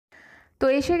তো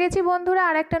এসে গেছি বন্ধুরা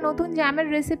আর একটা নতুন জ্যামের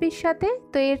রেসিপির সাথে।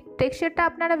 তো এর টেক্সচারটা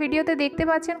আপনারা ভিডিওতে দেখতে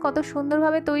পাচ্ছেন কত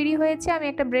সুন্দরভাবে তৈরি হয়েছে। আমি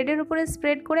একটা ব্রেডের উপরে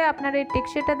স্প্রেড করে আপনারা এর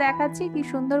টেক্সচারটা দেখাচ্ছি কি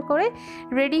সুন্দর করে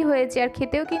রেডি হয়েছে, আর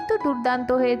খেতেও কিন্তু দুর্দান্ত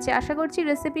হয়েছে। আশা করছি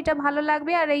রেসিপিটা ভালো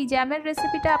লাগবে। আর এই জ্যামের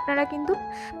রেসিপিটা আপনারা কিন্তু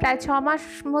প্রায় 6 মাস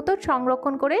মতো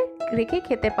সংরক্ষণ করে রেখে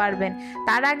খেতে পারবেন।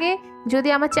 তার আগে যদি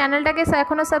আমার চ্যানেলটাকে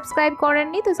এখনও সাবস্ক্রাইব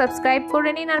করেননি তো সাবস্ক্রাইব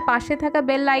করে নিন, আর পাশে থাকা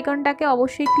বেল আইকনটাকে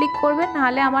অবশ্যই ক্লিক করবেন,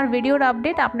 নাহলে আমার ভিডিওর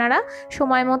আপডেট আপনারা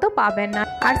সময় মতো পাবেন না।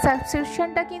 আর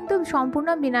সাবস্ক্রিপশনটা কিন্তু সম্পূর্ণ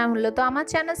বিনামূল্য। তো আমার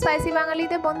চ্যানেল স্পাইসি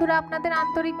বাঙালিতে বন্ধুরা আপনাদের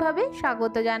আন্তরিকভাবে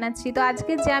স্বাগত জানাচ্ছি। তো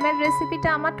আজকে জ্যামের রেসিপিটা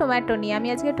আমার টমেটো নিয়ে। আমি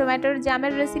আজকে টমেটোর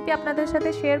জ্যামের রেসিপি আপনাদের সাথে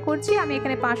শেয়ার করছি। আমি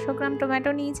এখানে 500 গ্রাম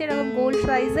টমেটো নিয়েছি, এরকম গোল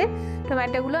সাইজের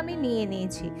টমেটোগুলো আমি নিয়ে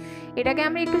নিয়েছি। এটাকে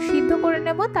আমি একটু সিদ্ধ করে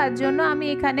নেব, তার জন্য আমি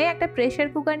এখানে একটা প্রেসার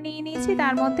কুকার নিয়ে নিয়েছি,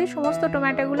 তার মধ্যে সমস্ত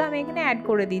টমেটোগুলো আমি এখানে অ্যাড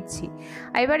করে দিচ্ছি।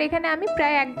 এবার এখানে আমি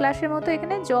প্রায় 1 গ্লাসের মতো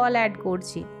এখানে জল অ্যাড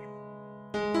করছি।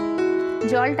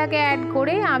 জলটাকে অ্যাড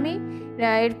করে আমি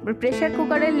প্রেসার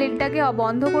কুকারের লিডটাকে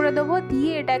বন্ধ করে দেবো,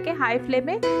 দিয়ে এটাকে হাই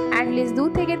ফ্লেমে অ্যাটলিস্ট 2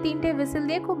 থেকে 3টে হুইসেল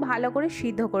দিয়ে খুব ভালো করে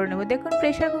সিদ্ধ করে নেব। দেখুন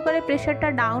প্রেসার কুকারের প্রেসারটা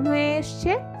ডাউন হয়ে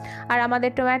এসছে, আর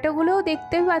আমাদের টমেটোগুলোও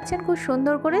দেখতে পাচ্ছেন খুব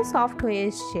সুন্দর করে সফট হয়ে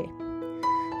এসছে।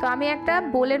 তো আমি একটা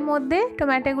বোলের মধ্যে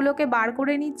টমেটোগুলোকে বার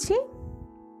করে নিচ্ছি।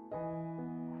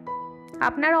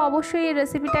 আপনারা অবশ্যই এই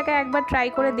রেসিপিটাকে একবার ট্রাই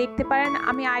করে দেখতে পারেন।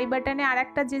 আমি আই বাটনে আর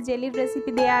একটা যে জেলির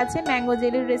রেসিপি দেওয়া আছে, ম্যাঙ্গো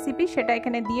জেলির রেসিপি, সেটা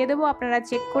এখানে দিয়ে দেবো, আপনারা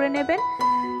চেক করে নেবেন।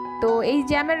 তো এই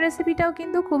জ্যামের রেসিপিটাও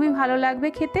কিন্তু খুবই ভালো লাগবে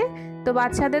খেতে, তো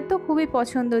বাচ্চাদের তো খুবই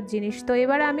পছন্দের জিনিস। তো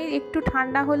এবার আমি একটু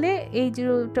ঠান্ডা হলে এই যে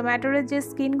টমেটোর যে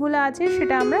স্কিনগুলো আছে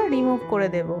সেটা আমরা রিমুভ করে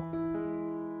দেব।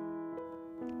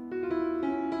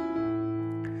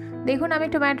 দেখুন আমি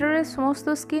টমেটোর সমস্ত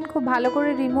স্কিন খুব ভালো করে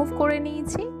রিমুভ করে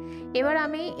নিয়েছি। এবার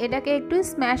আমি এটাকে একটু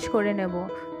স্ম্যাশ করে নেব।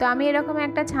 তো আমি এরকম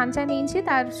একটা ছাঁচা নিয়েছি,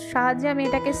 তার সাহায্যে আমি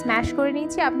এটাকে স্ম্যাশ করে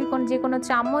নিয়েছি। আপনি যে কোনো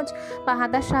চামচ বা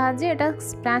হাতার সাহায্যে এটা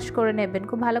স্ম্যাশ করে নেবেন,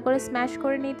 খুব ভালো করে স্ম্যাশ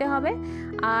করে নিতে হবে।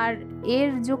 আর এর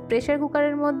যে প্রেসার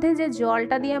কুকারের মধ্যে যে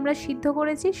জলটা দিয়ে আমরা সিদ্ধ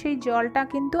করেছি সেই জলটা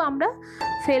কিন্তু আমরা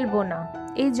ফেলবো না,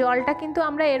 এই জলটা কিন্তু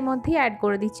আমরা এর মধ্যেই অ্যাড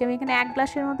করে দিচ্ছি। আমি এখানে 1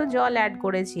 গ্লাসের মতো জল অ্যাড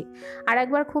করেছি। আর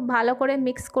একবার খুব ভালো করে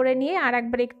মিক্স করে নিয়ে আর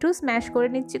একবার একটু স্ম্যাশ করে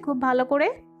নিচ্ছি খুব ভালো করে।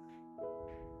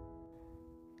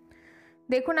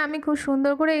 দেখুন আমি খুব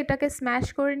সুন্দর করে এটাকে স্ম্যাশ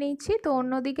করে নিচ্ছি। তো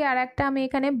অন্যদিকে আর একটা আমি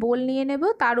এখানে বোল নিয়ে নেব,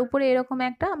 তার উপরে এরকম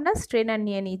একটা আমরা স্ট্রেনার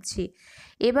নিয়ে নিচ্ছি।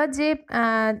 এবার যে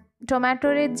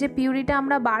টমেটোর যে পিউরিটা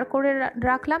আমরা বার করে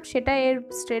রাখলাম সেটা এর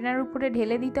স্ট্রেনার উপরে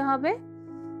ঢেলে দিতে হবে।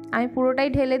 আমি পুরোটাই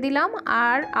ঢেলে দিলাম,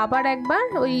 আর আবার একবার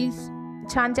ওই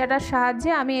ছাঁচাটার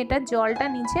সাহায্যে আমি এটা জলটা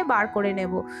নিচে বার করে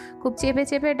নেব। খুব চেপে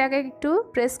চেপে এটাকে একটু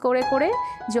প্রেস করে করে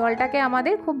জলটাকে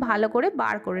আমাদের খুব ভালো করে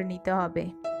বার করে নিতে হবে।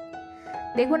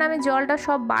 দেখুন আমি জলটা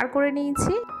সব বার করে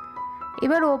নিয়েছি।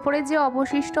 এবার ওপরে যে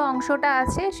অবশিষ্ট অংশটা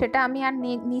আছে সেটা আমি আর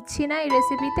নিচ্ছি না এই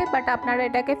রেসিপিতে, বাট আপনারা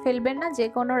এটাকে ফেলবেন না, যে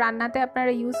কোনো রান্নাতে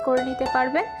আপনারা ইউজ করে নিতে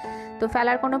পারবেন, তো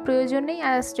ফেলার কোনো প্রয়োজন নেই।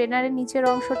 আর স্ট্রেনারের নিচের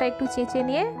অংশটা একটু চেঁচে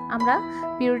নিয়ে আমরা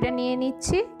পিউরিটা নিয়ে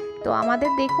নিচ্ছি। তো আমাদের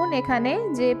দেখুন এখানে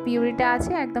যে পিউরিটা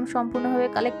আছে একদম সম্পূর্ণভাবে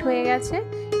কালেক্ট হয়ে গেছে,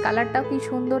 কালারটাও কি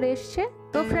সুন্দর এসছে।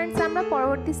 তো ফ্রেন্ডস আমরা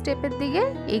পরবর্তী স্টেপের দিকে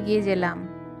এগিয়ে গেলাম।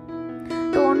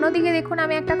 তো অন্যদিকে দেখুন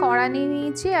আমি একটা কড়া নিয়ে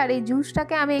নিয়েছি, আর এই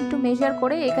জুসটাকে আমি একটু মেজার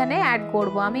করে এখানে অ্যাড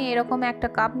করব। আমি এরকম একটা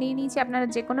কাপ নিয়ে নিয়েছি, আপনারা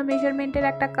যে কোনো মেজারমেন্টের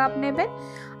একটা কাপ নেবেন।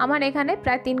 আমার এখানে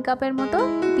প্রায় 3 কাপ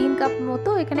মতো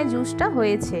এখানে জুসটা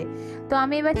হয়েছে। তো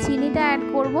আমি এবার চিনিটা অ্যাড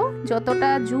করব। যতটা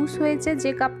জুস হয়েছে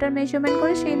যে কাপটার মেজারমেন্ট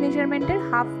করে সেই মেজারমেন্টের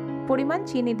হাফ পরিমাণ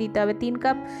চিনি দিতে হবে। 3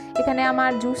 কাপ এখানে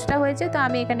আমার জুসটা হয়েছে, তো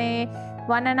আমি এখানে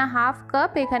 1.5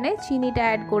 কাপ এখানে চিনিটা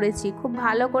অ্যাড করেছি। খুব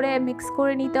ভালো করে মিক্স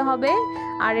করে নিতে হবে,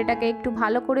 আর এটাকে একটু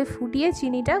ভালো করে ফুটিয়ে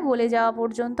চিনিটা গলে যাওয়া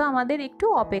পর্যন্ত আমাদের একটু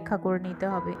অপেক্ষা করে নিতে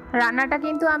হবে। রান্নাটা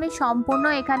কিন্তু আমি সম্পূর্ণ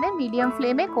এখানে মিডিয়াম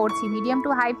ফ্লেমে করছি, মিডিয়াম টু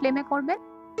হাই ফ্লেমে করবেন।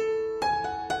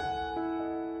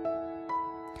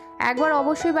 একবার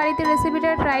অবশ্যই বাড়িতে রেসিপিটা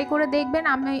ট্রাই করে দেখবেন,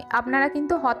 আপনারা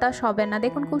কিন্তু হতাশ হবেন না।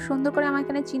 দেখুন খুব সুন্দর করে আমার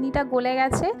এখানে চিনিটা গলে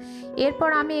গেছে। এরপর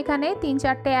আমি এখানে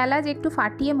 3-4টে এলাচ একটু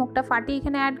ফাটিয়ে মুখটা ফাটিয়ে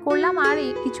এখানে অ্যাড করলাম, আর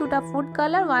কিছুটা ফুড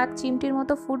কালার 1 চিমটির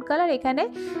মতো ফুড কালার এখানে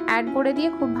অ্যাড করে দিয়ে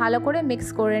খুব ভালো করে মিক্স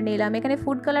করে নিলাম। এখানে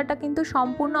ফুড কালারটা কিন্তু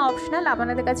সম্পূর্ণ অপশনাল,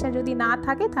 আপনাদের কাছে যদি না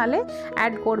থাকে তাহলে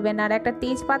অ্যাড করবেন। আর একটা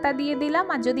তেজপাতা দিয়ে দিলাম,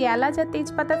 আর যদি এলাচ আর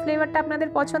তেজপাতা ফ্লেভারটা আপনাদের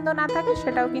পছন্দ না থাকে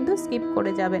সেটাও কিন্তু স্কিপ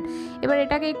করে যাবেন। এবার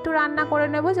এটাকে একটু রান্না করে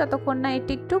নেব যতক্ষণ না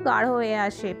এটি একটু গাঢ় হয়ে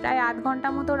আসে। প্রায় আধ ঘন্টা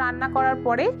মতো রান্না করার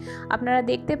পরে আপনারা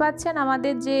দেখতে পাচ্ছেন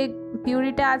আমাদের যে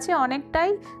পিউরিটা আছে অনেকটাই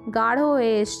গাঢ়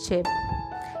হয়ে এসছে।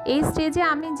 এই স্টেজে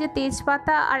আমি যে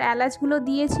তেজপাতা আর এলাচগুলো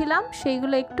দিয়েছিলাম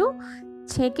সেইগুলো একটু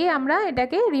ছেঁকে আমরা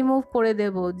এটাকে রিমুভ করে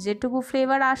দেব। যেটুকু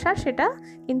ফ্লেভার আসার সেটা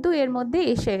কিন্তু এর মধ্যে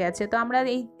এসে গেছে। তো আমরা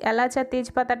এই এলাচ আর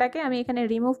তেজপাতাটাকে আমি এখানে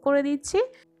রিমুভ করে দিচ্ছি।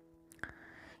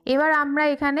 এবার আমরা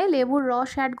এখানে লেবুর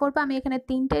রস অ্যাড করবো। আমি এখানে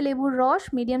 3টে লেবুর রস,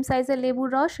 মিডিয়াম সাইজের লেবুর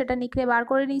রস, সেটা নিখড়ে বার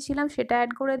করে নিয়েছিলাম, সেটা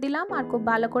অ্যাড করে দিলাম আর খুব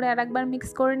ভালো করে আরেকবার মিক্স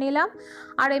করে নিলাম।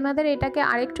 আর আমাদের এটাকে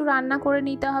আরেকটু রান্না করে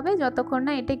নিতে হবে যতক্ষণ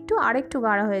না এটা আরেকটু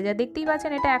গাঢ় হয়ে যায়। দেখতেই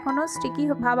পাচ্ছেন এটা এখনও স্টিকি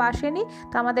ভাব আসেনি,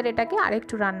 তো আমাদের এটাকে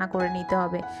আরেকটু রান্না করে নিতে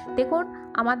হবে। দেখুন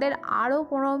আমাদের আরও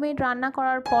 15 মিনিট রান্না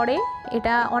করার পরে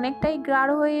এটা অনেকটাই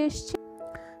গাঢ় হয়ে এসছে।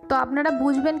 তো আপনারা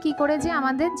বুঝবেন কি করে যে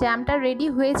আমাদের জ্যামটা রেডি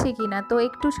হয়েছে কিনা। তো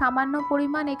একটু সামান্য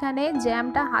পরিমাণ এখানে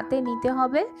জ্যামটা হাতে নিতে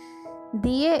হবে,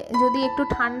 দিয়ে যদি একটু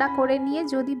ঠান্ডা করে নিয়ে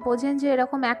যদি বোঝেন যে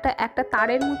এরকম একটা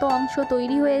তারের মতো অংশ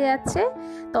তৈরি হয়ে যাচ্ছে,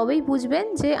 তবেই বুঝবেন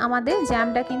যে আমাদের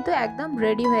জ্যামটা কিন্তু একদম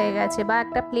রেডি হয়ে গেছে। বা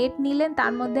একটা প্লেট নিলেন,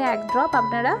 তার মধ্যে 1 ড্রপ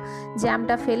আপনারা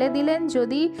জ্যামটা ফেলে দিলেন,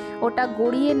 যদি ওটা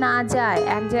গড়িয়ে না যায়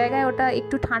এক জায়গায়, ওটা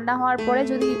একটু ঠান্ডা হওয়ার পরে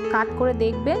যদি কাট করে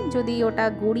দেখবেন, যদি ওটা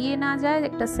গড়িয়ে না যায়,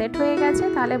 একটা সেট হয়ে গেছে,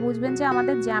 তাহলে বুঝবেন যে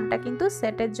আমাদের জ্যামটা কিন্তু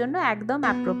সেটের জন্য একদম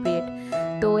অ্যাপ্রোপ্রিয়েট।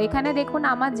 তো এখানে দেখুন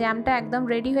আমার জ্যামটা একদম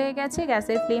রেডি হয়ে গেছে।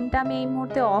 গ্যাসের ফ্লেমটা আমি এই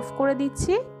মুহূর্তে অফ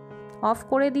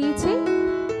করে দিয়েছি।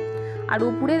 আর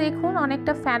উপরে দেখুন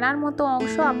অনেকটা ফ্যানার মতো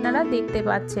অংশ আপনারা দেখতে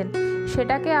পাচ্ছেন,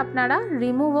 সেটাকে আপনারা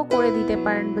রিমুভও করে দিতে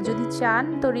পারেন। যদি চান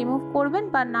তো রিমুভ করবেন,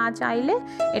 বা না চাইলে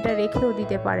এটা রেখেও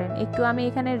দিতে পারেন। একটু আমি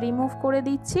এখানে রিমুভ করে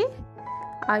দিচ্ছি।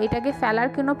 আর এটাকে ফেলার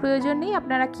কোনো প্রয়োজন নেই,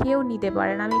 আপনারা খেয়েও নিতে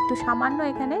পারেন। আমি একটু সামান্য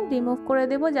এখানে রিমুভ করে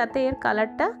দেব যাতে এর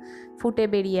কালারটা ফুটে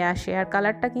বেরিয়ে আসে, আর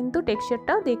কালারটা কিন্তু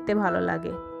টেক্সচারটাও দেখতে ভালো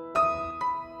লাগে।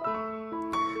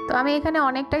 তো আমি এখানে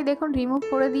অনেকটাই দেখুন রিমুভ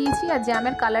করে দিয়েছি, আর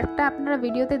জ্যামের কালারটা আপনারা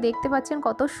ভিডিওতে দেখতে পাচ্ছেন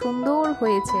কত সুন্দর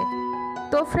হয়েছে।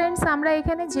 তো ফ্রেন্ডস আমরা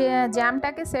এখানে যে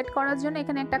জ্যামটাকে সেট করার জন্য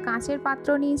এখানে একটা কাঁচের পাত্র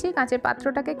নিয়েছি। কাঁচের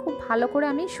পাত্রটাকে খুব ভালো করে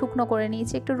আমি শুকনো করে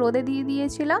নিয়েছি, একটু রোদে দিয়ে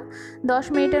দিয়েছিলাম 10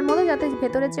 মিনিটের মতো, যাতে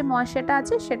ভেতরের যে ময়শ্চারটা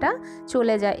আছে সেটা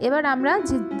চলে যায়। এবার আমরা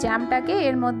যে জ্যামটাকে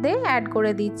এর মধ্যে অ্যাড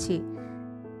করে দিচ্ছি।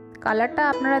 কালারটা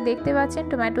আপনারা দেখতে পাচ্ছেন,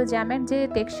 টমেটো জ্যামের যে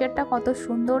টেক্সচারটা কত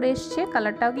সুন্দর এসছে,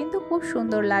 কালারটাও কিন্তু খুব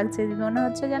সুন্দর লাগছে, মনে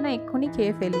হচ্ছে যেন এক্ষুনি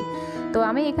খেয়ে ফেলি। তো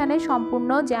আমি এখানে সম্পূর্ণ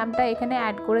জ্যামটা এখানে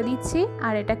অ্যাড করে দিচ্ছি,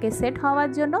 আর এটাকে সেট হওয়ার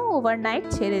জন্য ওভারনাইট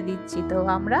ছেড়ে দিচ্ছি। তো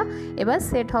আমরা এবার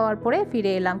সেট হওয়ার পরে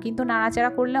ফিরে এলাম, কিন্তু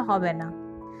নাড়াচাড়া করলে হবে না।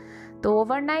 তো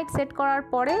ওভারনাইট সেট করার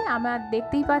পরে আমার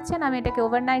দেখতেই পাচ্ছেন আমি এটাকে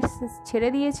ওভারনাইট ছেড়ে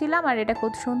দিয়েছিলাম, আর এটা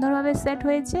খুব সুন্দরভাবে সেট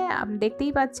হয়েছে।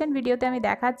 দেখতেই পাচ্ছেন ভিডিওতে আমি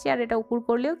দেখাচ্ছি, আর এটা উপর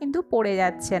করলেও কিন্তু পড়ে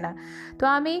যাচ্ছে না। তো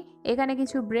আমি এখানে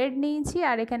কিছু ব্রেড নিয়েছি,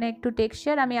 আর এখানে একটু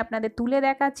টেক্সচার আমি আপনাদের তুলে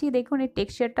দেখাচ্ছি। দেখুন এই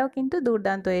টেক্সচারটাও কিন্তু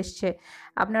দুর্দান্ত এসছে,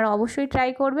 আপনারা অবশ্যই ট্রাই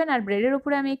করবেন। আর ব্রেডের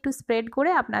উপরে আমি একটু স্প্রেড করে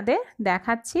আপনাদের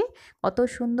দেখাচ্ছি কত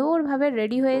সুন্দরভাবে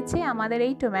রেডি হয়েছে আমাদের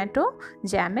এই টমেটো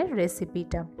জ্যামের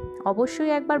রেসিপিটা।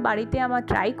 অবশ্যই একবার বাড়িতে আমার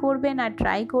ট্রাই করবেন, আর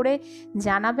ট্রাই করে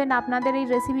জানাবেন আপনাদের এই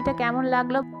রেসিপিটা কেমন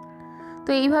লাগলো।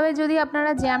 তো এইভাবে যদি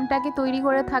আপনারা জ্যামটাকে তৈরি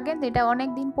করে থাকেন, এটা অনেক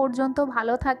দিন পর্যন্ত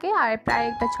ভালো থাকে, আর প্রায়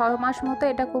একটা 6 মাস মতো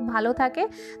এটা খুব ভালো থাকে।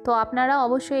 তো আপনারা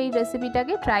অবশ্যই এই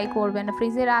রেসিপিটাকে ট্রাই করবেন।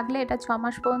 ফ্রিজে রাখলে এটা 6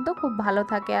 মাস পর্যন্ত খুব ভালো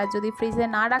থাকে, আর যদি ফ্রিজে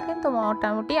না রাখেন তো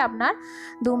মোটামুটি আপনার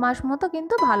 2 মাস মতো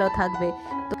কিন্তু ভালো থাকবে।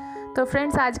 তো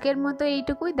ফ্রেন্ডস আজকের মতো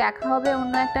এইটুকুই, দেখা হবে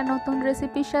অন্য একটা নতুন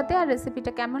রেসিপির সাথে। আর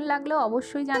রেসিপিটা কেমন লাগলো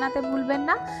অবশ্যই জানাতে ভুলবেন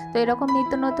না। তো এরকম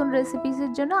নিত্য নতুন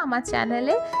রেসিপিসের জন্য আমার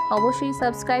চ্যানেলে অবশ্যই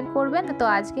সাবস্ক্রাইব করবেন। তো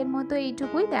আজকের মতো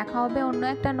এইটুকুই, দেখা হবে অন্য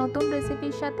একটা নতুন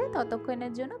রেসিপির সাথে।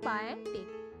 ততক্ষণের জন্য বাই অ্যান্ড টেক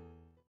কেয়ার।